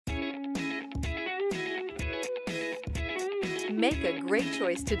Make a great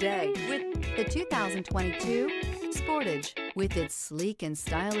choice today with the 2022 Sportage. With its sleek and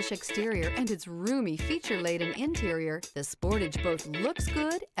stylish exterior and its roomy feature-laden interior, the Sportage both looks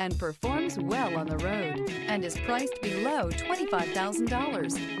good and performs well on the road and is priced below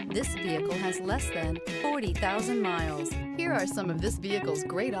 $25,000. This vehicle has less than 40,000 miles. Here are some of this vehicle's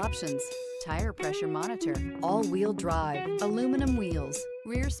great options: tire pressure monitor, all-wheel drive, aluminum wheels,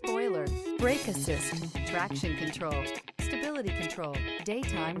 rear spoiler, brake assist, traction control, stability control,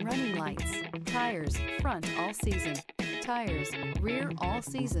 daytime running lights, tires front all season, tires rear all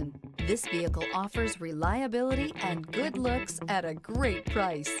season. This vehicle offers reliability and good looks at a great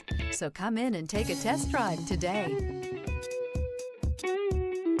price. So come in and take a test drive today.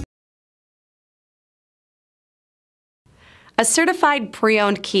 A certified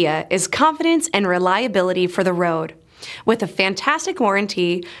pre-owned Kia is confidence and reliability for the road. With a fantastic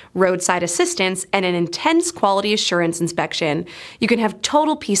warranty, roadside assistance, and an intense quality assurance inspection, you can have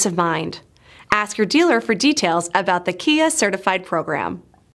total peace of mind. Ask your dealer for details about the Kia Certified program.